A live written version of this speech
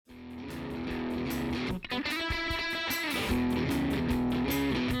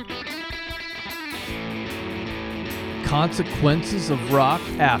Consequences of Rock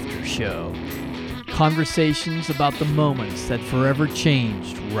After Show. Conversations about the moments that forever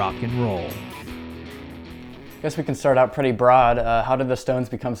changed rock and roll. I guess we can start out pretty broad. How did the Stones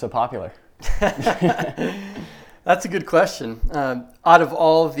become so popular? That's a good question. Out of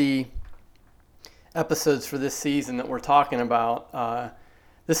all of the episodes for this season that we're talking about,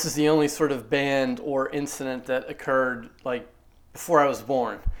 this is the only sort of band or incident that occurred like before I was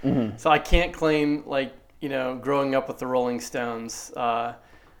born. Mm-hmm. So I can't claim growing up with the Rolling Stones. I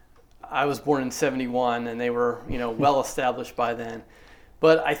was born in 1971 and they were, well established by then.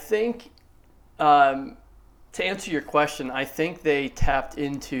 But I think, to answer your question, I think they tapped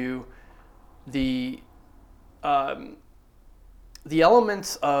into the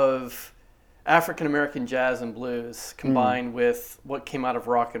elements of African American jazz and blues combined with what came out of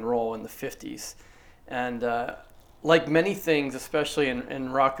rock and roll in the 50s. And like many things, especially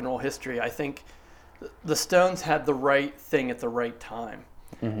in rock and roll history, I think the Stones had the right thing at the right time.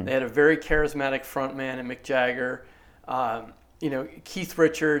 Mm-hmm. They had a very charismatic frontman in Mick Jagger. Keith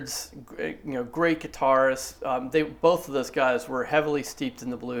Richards, great guitarist. Both of those guys were heavily steeped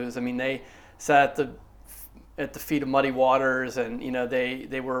in the blues. I mean, they sat at the feet of Muddy Waters, and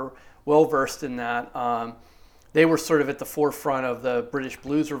they were well versed in that. They were sort of at the forefront of the British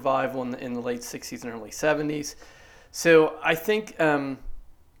blues revival in the late 60s and early 70s. So I think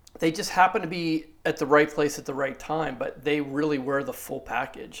they just happened to be at the right place at the right time, but they really were the full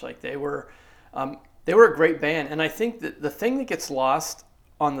package. Like they were a great band, and I think that the thing that gets lost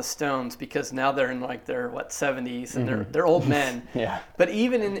on the Stones, because now they're in like their 70s and they're old men. Yeah. But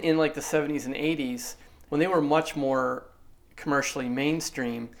even in like the 70s and 80s, when they were much more commercially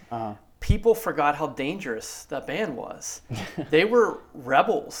mainstream, people forgot how dangerous that band was. They were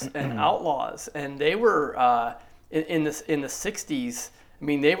rebels and outlaws, and they were in the 60s. I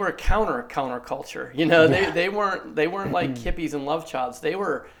mean, they were counterculture. They weren't like hippies and love childs. They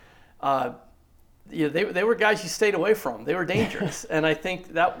were. They were guys you stayed away from. They were dangerous, and I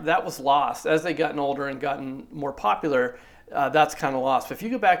think that was lost as they gotten older and gotten more popular. That's kind of lost. But if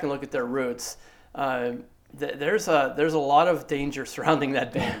you go back and look at their roots, there's a lot of danger surrounding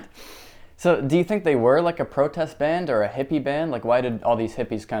that band. So, do you think they were like a protest band or a hippie band? Like, why did all these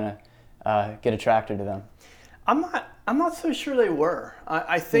hippies kind of get attracted to them? I'm not so sure they were.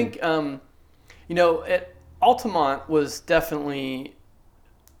 I think Altamont was definitely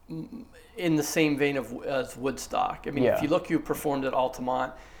in the same vein as Woodstock. I mean, if you look who performed at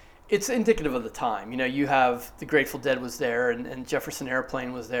Altamont, it's indicative of the time. You have the Grateful Dead was there, and Jefferson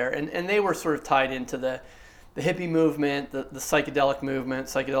Airplane was there, and they were sort of tied into the hippie movement, the psychedelic movement,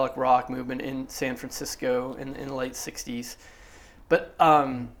 psychedelic rock movement in San Francisco in the late 60s. But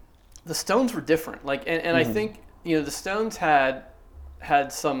the Stones were different. I think the Stones had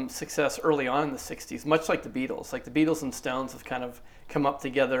some success early on in the 60s, much like the Beatles. Like the Beatles and Stones have kind of come up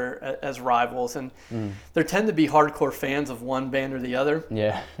together as rivals, and there tend to be hardcore fans of one band or the other.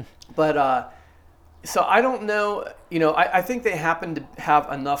 Yeah. But so I don't know. I think they happened to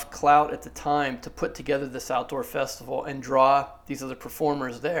have enough clout at the time to put together this outdoor festival and draw these other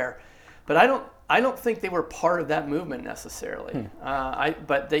performers there. But I don't think they were part of that movement necessarily.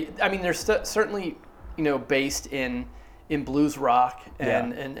 They're certainly based in blues rock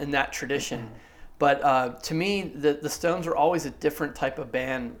and that tradition. But to me, the Stones were always a different type of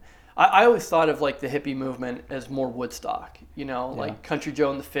band. I always thought of like the hippie movement as more Woodstock, like Country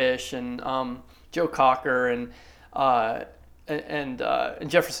Joe and the Fish and Joe Cocker and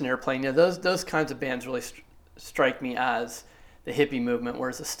Jefferson Airplane. Those kinds of bands really strike me as the hippie movement.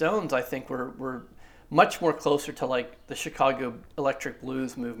 Whereas the Stones, I think, were much more closer to like the Chicago electric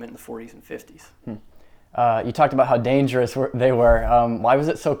blues movement in the 40s and 50s. You talked about how dangerous they were. Why was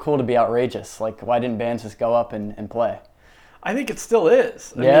it so cool to be outrageous? Like, why didn't bands just go up and play? I think it still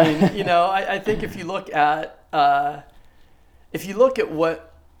is. I mean, I think if you look at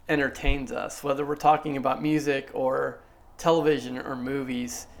what entertains us, whether we're talking about music or television or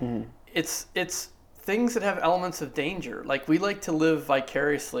movies, it's things that have elements of danger. Like we like to live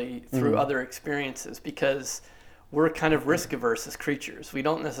vicariously through other experiences because we're kind of risk averse as creatures. We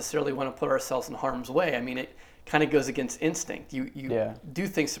don't necessarily want to put ourselves in harm's way. I mean, it kind of goes against instinct. You do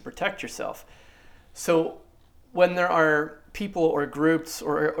things to protect yourself. So when there are people or groups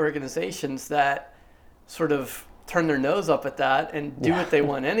or organizations that sort of turn their nose up at that and do what they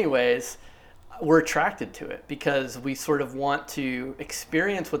want anyways, we're attracted to it because we sort of want to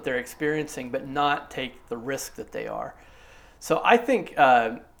experience what they're experiencing but not take the risk that they are. So I think,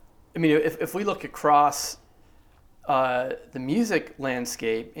 if we look across the music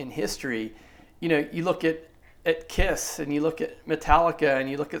landscape in history, you look at Kiss and you look at Metallica and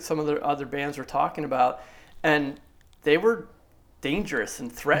you look at some of the other bands we're talking about, and they were dangerous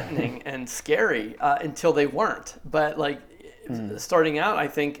and threatening and scary until they weren't. But like starting out, I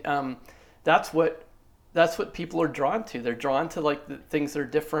think that's what people are drawn to. They're drawn to like the things that are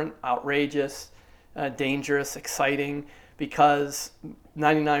different, outrageous, dangerous, exciting, because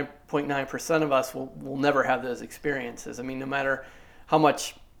 99.9% of us will never have those experiences. I mean, no matter how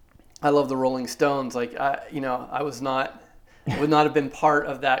much I love the Rolling Stones, like I would not have been part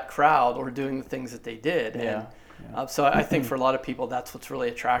of that crowd or doing the things that they did. Yeah. And so I think for a lot of people, that's what's really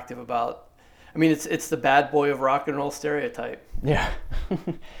attractive about. I mean, it's the bad boy of rock and roll stereotype. Yeah.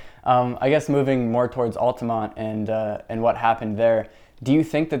 I guess moving more towards Altamont and what happened there, do you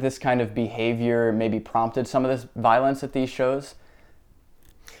think that this kind of behavior maybe prompted some of this violence at these shows?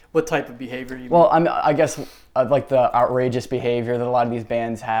 What type of behavior you mean? Well, I guess like the outrageous behavior that a lot of these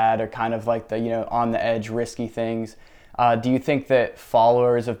bands had, or kind of like the on the edge, risky things. Do you think that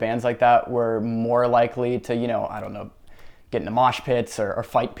followers of bands like that were more likely to I don't know, get into mosh pits or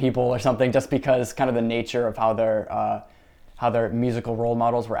fight people or something, just because kind of the nature of how their musical role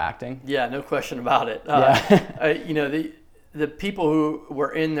models were acting? Yeah, no question about it. The people who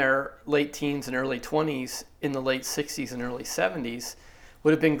were in their late teens and early 20s in the late 60s and early 70s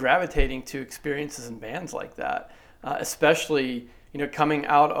would have been gravitating to experiences in bands like that, especially coming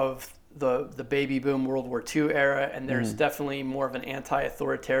out of the baby boom World War II era, and there's definitely more of an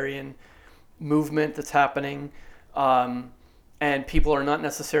anti-authoritarian movement that's happening, and people are not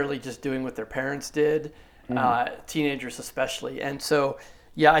necessarily just doing what their parents did, teenagers especially. And so,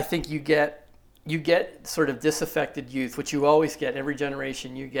 yeah, I think you get sort of disaffected youth, which you always get every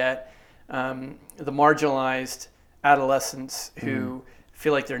generation. You get the marginalized adolescents who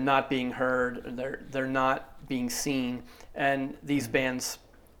feel like they're not being heard, they're not being seen, and these bands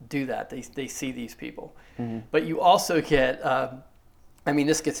do that. They see these people. But you also get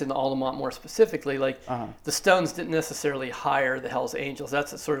this gets into Altamont more specifically, like the Stones didn't necessarily hire the Hells Angels.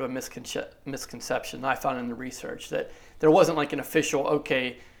 That's a sort of a misconception I found in the research, that there wasn't like an official,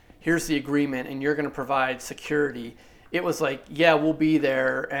 okay, here's the agreement and you're going to provide security. It was like, yeah, we'll be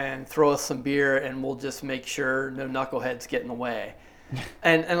there and throw us some beer and we'll just make sure no knuckleheads get in the way.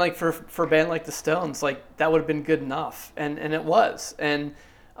 and like for a band like the Stones, like that would have been good enough, and it was. And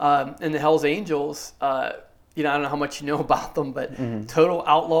the Hells Angels, I don't know how much you know about them, but total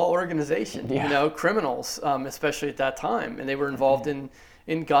outlaw organization, criminals, especially at that time, and they were involved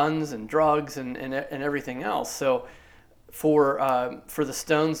in guns and drugs and everything else. So for the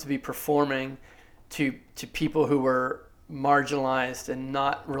Stones to be performing to people who were marginalized and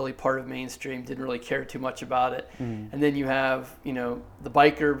not really part of mainstream, didn't really care too much about it, and then you have the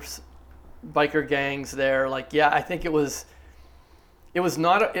biker gangs there. Like, yeah, I think it was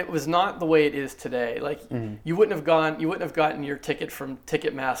not the way it is today. Like you wouldn't have gotten your ticket from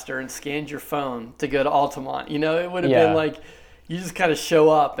Ticketmaster and scanned your phone to go to Altamont. It would have been like you just kind of show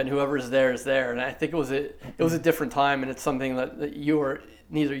up and whoever's there is there. And I think it was a different time, and it's something that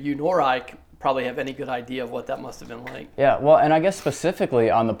neither you nor I probably have any good idea of what that must have been like. Yeah, well, and I guess specifically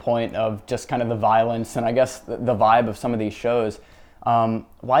on the point of just kind of the violence and I guess the vibe of some of these shows,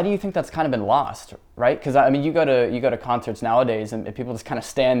 why do you think that's kind of been lost, right? Because I mean, you go to concerts nowadays and people just kind of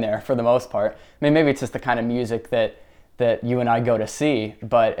stand there for the most part. I mean, maybe it's just the kind of music that you and I go to see,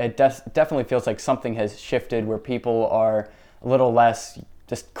 but it definitely feels like something has shifted where people are a little less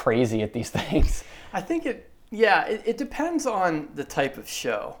just crazy at these things. I think it depends on the type of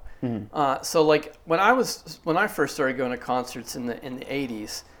show. So like when I first started going to concerts in the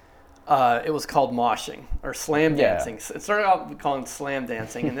 80s, it was called moshing or slam dancing. Yeah. It started out calling slam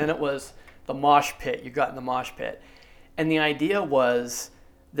dancing, and then it was the mosh pit. You got in the mosh pit, and the idea was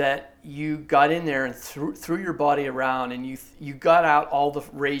that you got in there and threw your body around, and you got out all the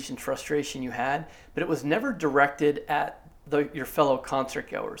rage and frustration you had, but it was never directed at your fellow concert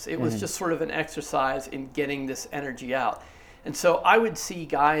goers. It was just sort of an exercise in getting this energy out. And so I would see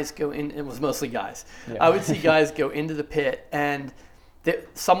guys go in, it was mostly guys. Yeah. I would see guys go into the pit, and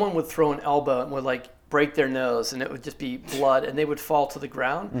someone would throw an elbow and would like break their nose, and it would just be blood, and they would fall to the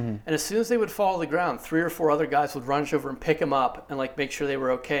ground. And as soon as they would fall to the ground, 3 or 4 other guys would run over and pick them up and like make sure they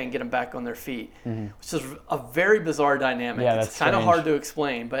were okay and get them back on their feet, which is a very bizarre dynamic. Yeah, it's kind of hard to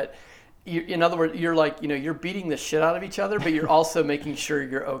explain, but in other words, you're like, you're beating the shit out of each other, but you're also making sure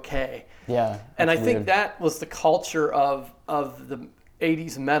you're okay. Yeah. And I think that was the culture of the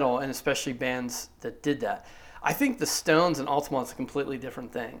 80s metal, and especially bands that did that. I think the Stones and Altamont's a completely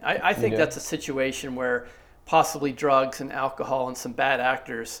different thing. I think that's a situation where possibly drugs and alcohol and some bad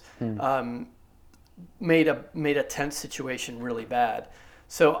actors made a tense situation really bad.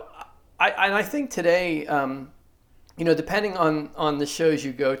 So I think today, depending on the shows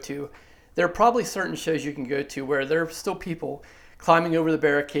you go to, there are probably certain shows you can go to where there are still people climbing over the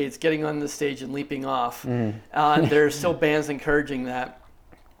barricades, getting on the stage and leaping off. And there are still bands encouraging that.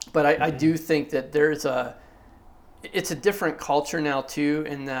 But I do think that it's a different culture now too,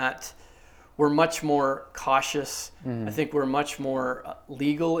 in that we're much more cautious. I think we're much more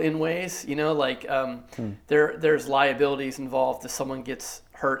legal in ways, like there's liabilities involved if someone gets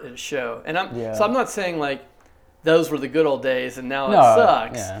hurt at a show. And so I'm not saying like those were the good old days and now it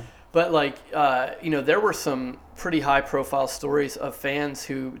sucks. Yeah. But like, there were some pretty high profile stories of fans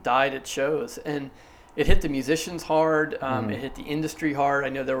who died at shows, and it hit the musicians hard. It hit the industry hard. I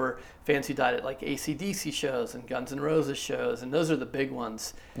know there were fans who died at like AC/DC shows and Guns N' Roses shows, and those are the big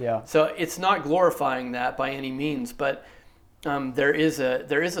ones. Yeah. So it's not glorifying that by any means, but there is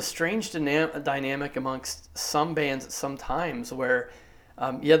a strange dynamic amongst some bands at some times where,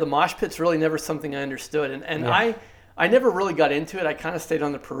 the mosh pit's really never something I understood, and I never really got into it. I kind of stayed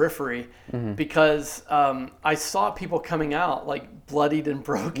on the periphery because I saw people coming out like bloodied and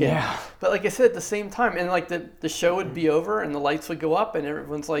broken. Yeah. But like I said, at the same time, and like the show would be over and the lights would go up and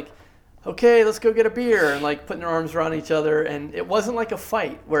everyone's like, okay, let's go get a beer, and like putting their arms around each other. And it wasn't like a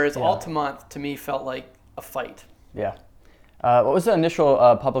fight, whereas Altamont to me felt like a fight. Yeah. What was the initial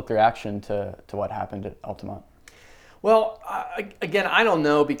public reaction to what happened at Altamont? Well, again, I don't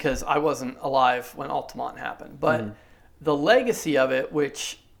know because I wasn't alive when Altamont happened. But the legacy of it,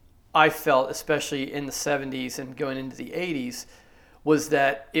 which I felt, especially in the 70s and going into the 80s, was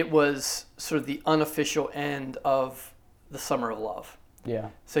that it was sort of the unofficial end of the Summer of Love. Yeah.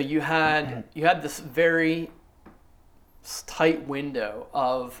 So you had this very tight window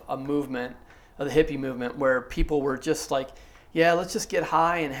of a movement, of the hippie movement, where people were just like, yeah, let's just get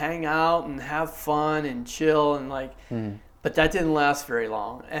high and hang out and have fun and chill and like, but that didn't last very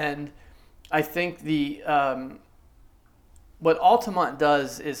long. And I think what Altamont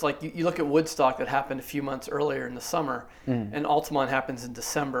does is like, you look at Woodstock that happened a few months earlier in the summer, and Altamont happens in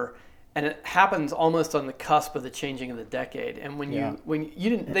December, and it happens almost on the cusp of the changing of the decade. And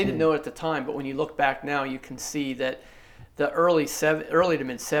they didn't know it at the time, but when you look back now, you can see that the early to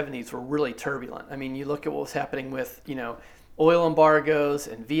mid 70s were really turbulent. I mean, you look at what was happening with, oil embargoes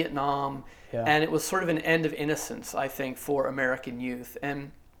and Vietnam, and it was sort of an end of innocence, I think, for American youth.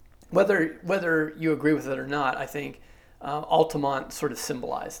 And whether you agree with it or not, I think Altamont sort of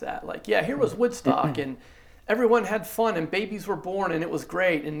symbolized that. Like, yeah, here was Woodstock, and everyone had fun, and babies were born, and it was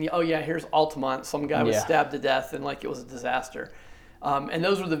great. And here's Altamont. Some guy was stabbed to death, and like it was a disaster. And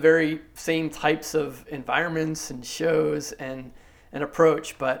those were the very same types of environments and shows and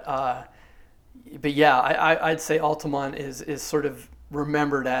approach, but yeah, I'd say Altamont is sort of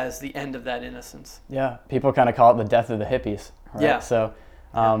remembered as the end of that innocence. Yeah, people kind of call it the death of the hippies. Right? Yeah. So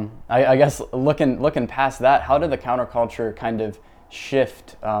I guess looking past that, how did the counterculture kind of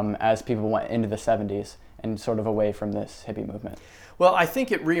shift as people went into the 70s and sort of away from this hippie movement? Well, I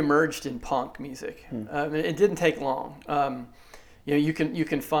think it reemerged in punk music. It didn't take long. You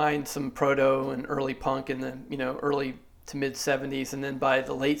can find some proto and early punk in the early to mid 70s, and then by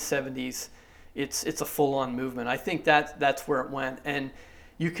the late 70s. It's a full-on movement. I think that's where it went, and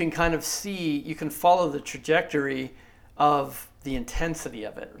you can kind of you can follow the trajectory of the intensity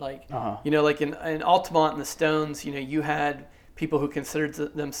of it. Like like in Altamont and the Stones, you had people who considered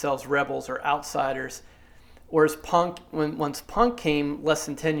themselves rebels or outsiders, whereas punk, once punk came less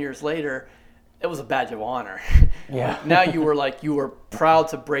than 10 years later, it was a badge of honor. Yeah. Now you were proud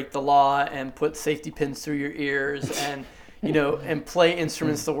to break the law and put safety pins through your ears and. And play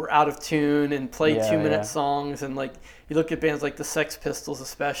instruments that were out of tune and play 2-minute songs. And like, you look at bands like the Sex Pistols,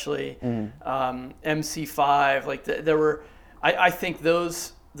 especially, MC5, like there were, I think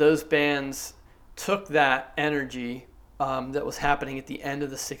those bands took that energy that was happening at the end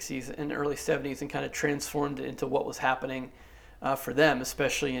of the 60s and early 70s and kind of transformed it into what was happening for them,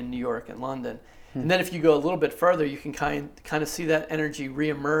 especially in New York and London. And then if you go a little bit further, you can kind of see that energy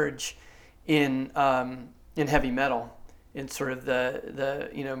reemerge in heavy metal. In sort of the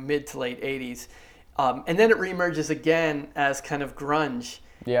mid to late 80s. And then it reemerges again as kind of grunge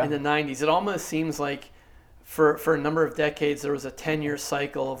in the 90s. It almost seems like for a number of decades there was a 10-year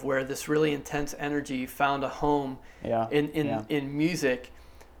cycle of where this really intense energy found a home in music,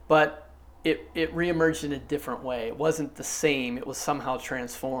 but it reemerged in a different way. It wasn't the same. It was somehow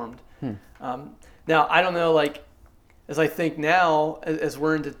transformed. Now, I don't know, like, as I think now, as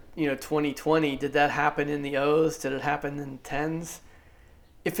we're into 2020, did that happen in the O's? Did it happen in the 10s?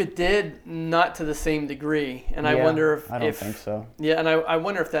 If it did, not to the same degree. And I wonder if... I don't think so. Yeah, and I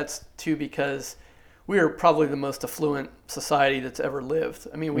wonder if that's too because we are probably the most affluent society that's ever lived.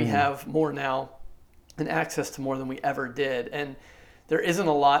 I mean, we have more now and access to more than we ever did. And there isn't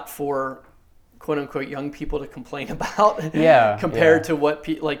a lot for quote unquote young people to complain about Yeah, compared yeah. to what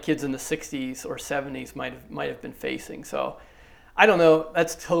like kids in the 60s or 70s might have been facing. So I don't know,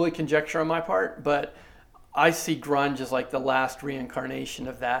 that's totally conjecture on my part, but I see grunge as like the last reincarnation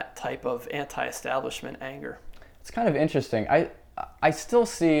of that type of anti-establishment anger. It's kind of interesting. I still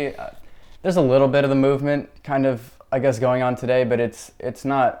see there's a little bit of the movement kind of, I guess, going on today, but it's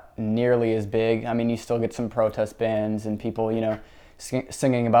not nearly as big. I mean, you still get some protest bands and people,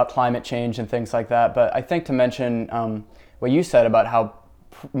 singing about climate change and things like that. But I think to mention what you said about how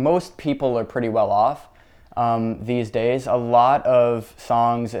most people are pretty well off these days. A lot of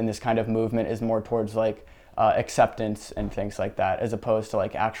songs in this kind of movement is more towards like acceptance and things like that, as opposed to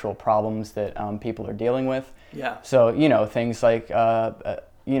like actual problems that people are dealing with. Yeah. So, things like,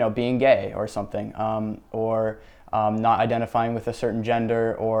 being gay or something, or not identifying with a certain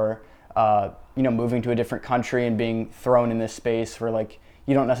gender, or, moving to a different country and being thrown in this space where like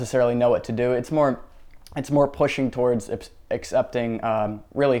you don't necessarily know what to do. It's more pushing towards accepting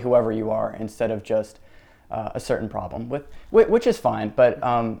really whoever you are instead of just a certain problem, which is fine. But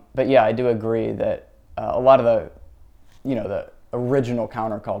yeah, I do agree that a lot of the original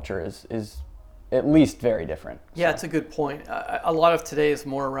counterculture is at least very different. Yeah, it's a good point. A lot of today is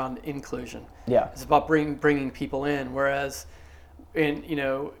more around inclusion. Yeah. It's about bringing people in, whereas in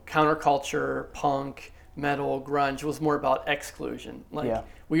counterculture, punk, metal, grunge was more about exclusion. Like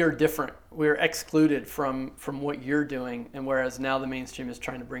we are different. We are excluded from what you're doing, and whereas now the mainstream is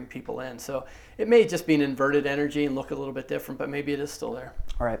trying to bring people in. So it may just be an inverted energy and look a little bit different, but maybe it is still there.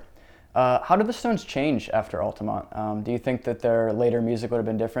 All right. How did the Stones change after Altamont? Do you think that their later music would have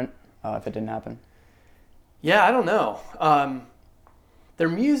been different if it didn't happen? Yeah, I don't know. Their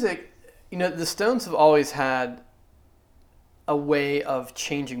music, the Stones have always had a way of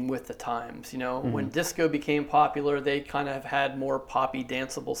changing with the times. When disco became popular, they kind of had more poppy,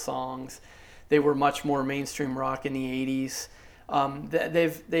 danceable songs. They were much more mainstream rock in the 80s.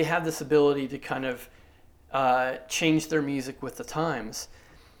 They have this ability to kind of change their music with the times.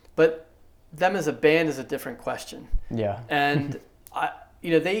 But them as a band is a different question. Yeah. And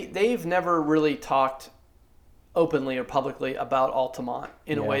they've never really talked openly or publicly about Altamont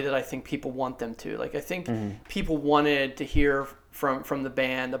in a way that I think people want them to. Like, I think people wanted to hear from the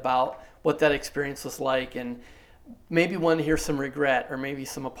band about what that experience was like, and maybe wanted to hear some regret or maybe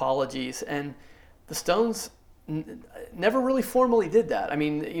some apologies. And the Stones never really formally did that. I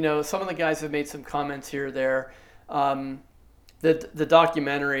mean, some of the guys have made some comments here or there. The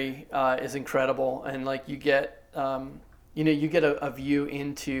documentary is incredible, and like you get you get a view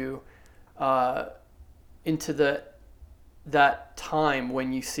into that time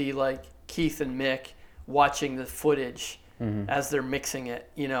when you see like Keith and Mick watching the footage as they're mixing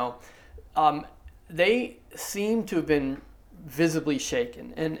it. They seem to have been visibly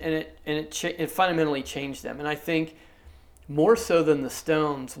shaken, and it fundamentally changed them. And I think more so than the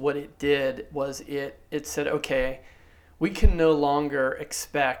Stones, what it did was it said, okay, we can no longer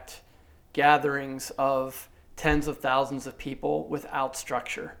expect gatherings of tens of thousands of people without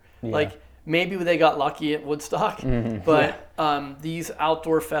structure. Yeah. Like, maybe they got lucky at Woodstock, but these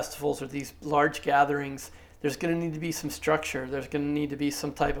outdoor festivals or these large gatherings, there's going to need to be some structure. There's going to need to be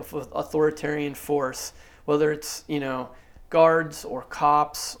some type of authoritarian force, whether it's, guards or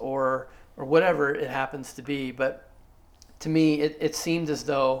cops or whatever it happens to be. But to me, it seemed as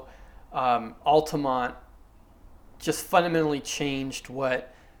though Altamont just fundamentally changed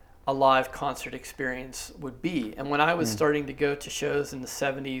what a live concert experience would be. And when I was starting to go to shows in the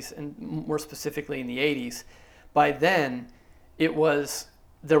 70s and more specifically in the 80s, by then there was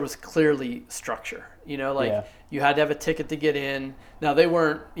clearly structure. You had to have a ticket to get in. Now they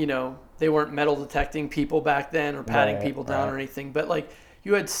weren't metal detecting people back then or patting people down or anything, but like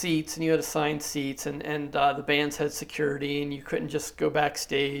you had seats and you had assigned seats, and the bands had security, and you couldn't just go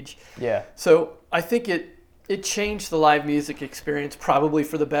backstage. Yeah. So I think it changed the live music experience probably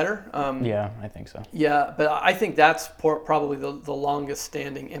for the better. Yeah, I think so. Yeah, but I think that's probably the longest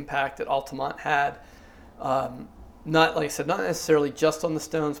standing impact that Altamont had. Not, like I said, not necessarily just on the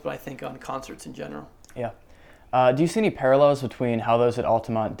Stones, but I think on concerts in general. Yeah. Do you see any parallels between how those at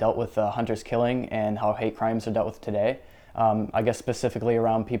Altamont dealt with Hunter's killing and how hate crimes are dealt with today? I guess specifically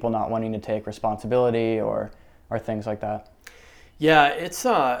around people not wanting to take responsibility or things like that. Yeah, it's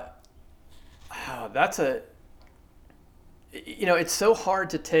it's so hard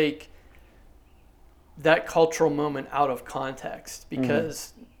to take that cultural moment out of context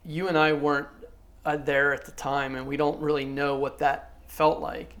because you and I weren't there at the time, and we don't really know what that felt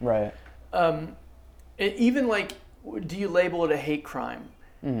like. Right. Even like, do you label it a hate crime?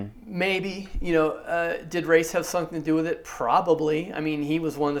 Maybe, did race have something to do with it? Probably. I mean, he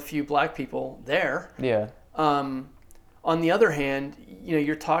was one of the few black people there. Yeah. On the other hand,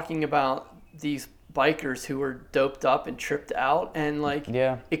 you're talking about these bikers who were doped up and tripped out, and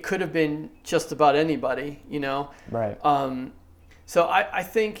it could have been just about anybody, Right. So I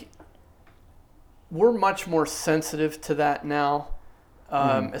think we're much more sensitive to that now,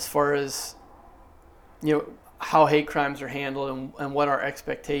 as far as how hate crimes are handled and what our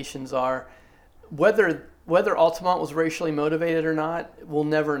expectations are. Whether Altamont was racially motivated or not, we'll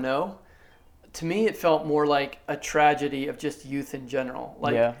never know. To me, it felt more like a tragedy of just youth in general.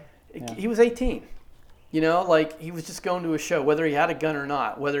 He was 18, he was just going to a show, whether he had a gun or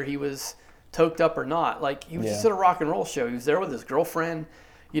not, whether he was toked up or not. He was just at a rock and roll show. He was there with his girlfriend.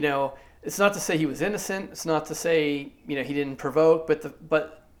 It's not to say he was innocent. It's not to say he didn't provoke.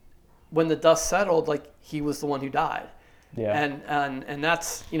 But when the dust settled, he was the one who died. Yeah. And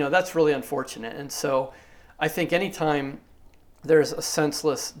that's that's really unfortunate. And so I think anytime there's a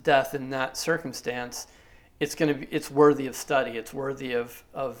senseless death in that circumstance, it's worthy of study. It's worthy of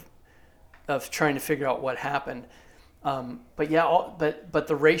trying to figure out what happened. But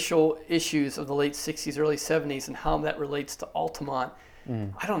the racial issues of the late 60s, early 70s, and how that relates to Altamont,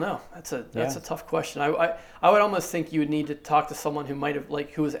 I don't know. That's a tough question. I would almost think you would need to talk to someone who might have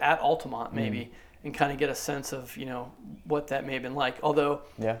who was at Altamont maybe, and kind of get a sense of what that may have been like. Although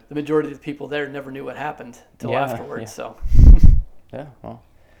the majority of the people there never knew what happened until afterwards. Yeah. So Well,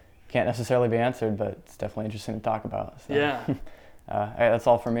 can't necessarily be answered, but it's definitely interesting to talk about. So. Yeah. That's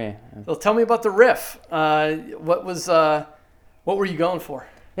all for me. So tell me about the riff. What were you going for?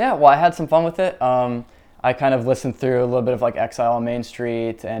 Yeah, well, I had some fun with it. I kind of listened through a little bit of Exile on Main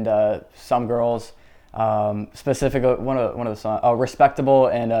Street and Some Girls. Specifically, one of the songs, Respectable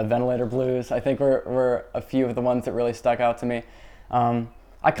and Ventilator Blues, I think were a few of the ones that really stuck out to me.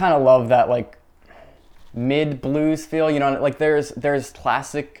 I kind of love that mid blues feel, there's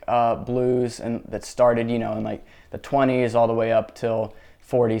classic blues and that started, in the 20s all the way up till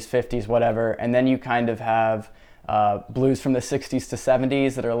 40s, 50s, whatever. And then you kind of have blues from the 60s to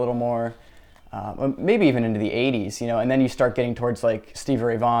 70s that are a little more, maybe even into the 80s, and then you start getting towards Stevie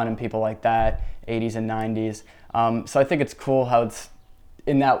Ray Vaughan and people like that, 80s and 90s. So I think it's cool how it's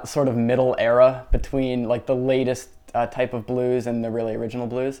in that sort of middle era between the latest type of blues and the really original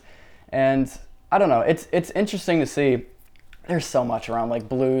blues. And I don't know, it's interesting to see. There's so much around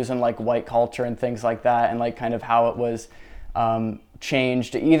blues and white culture and things like that, and kind of how it was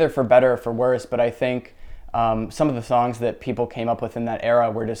changed either for better or for worse. But I think some of the songs that people came up with in that era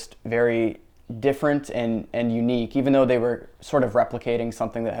were just very different and unique, even though they were sort of replicating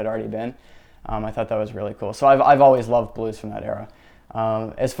something that had already been. I thought that was really cool. So I've always loved blues from that era.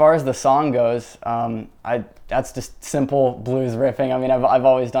 As far as the song goes, that's just simple blues riffing. I mean, I've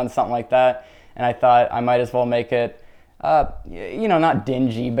always done something like that, and I thought I might as well make it, not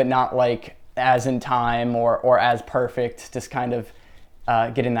dingy, but not as in time or as perfect. Just kind of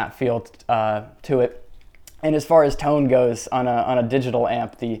getting that feel to it. And as far as tone goes, on a digital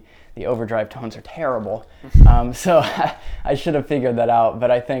amp, the overdrive tones are terrible. So I should have figured that out. But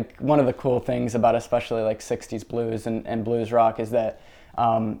I think one of the cool things about especially 60s blues and blues rock is that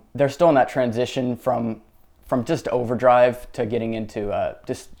they're still in that transition from just overdrive to getting into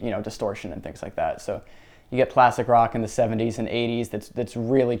distortion and things like that. So you get classic rock in the 70s and 80s that's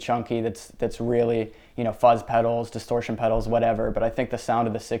really chunky, that's really fuzz pedals, distortion pedals, whatever. But I think the sound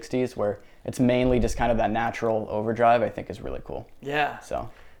of the 60s, where it's mainly just kind of that natural overdrive, I think is really cool. Yeah. So.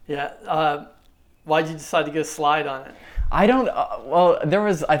 Yeah. Why'd you decide to go slide on it? I don't. Well, there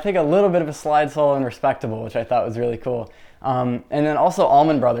was, I think, a little bit of a slide solo in Respectable, which I thought was really cool. And then also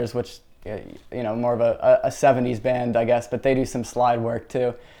Allman Brothers, which more of a 70s band, I guess, but they do some slide work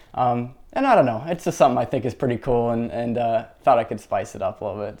too. And I don't know, it's just something I think is pretty cool, and thought I could spice it up a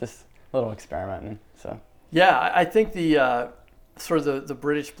little bit, just a little experimenting. So. Yeah, I think the sort of the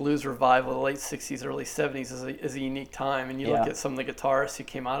British blues revival of the late 60s, early 70s is a unique time. And you look at some of the guitarists who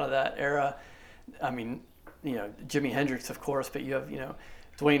came out of that era. I mean, Jimi Hendrix, of course, but you have,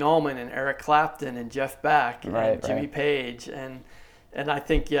 Duane Allman and Eric Clapton and Jeff Beck and Jimmy Page. And I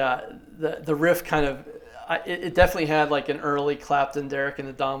think, the riff kind of, it definitely had an early Clapton, Derek and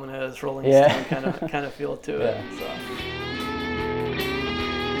the Dominoes, Rolling Stone kind of feel to it. So.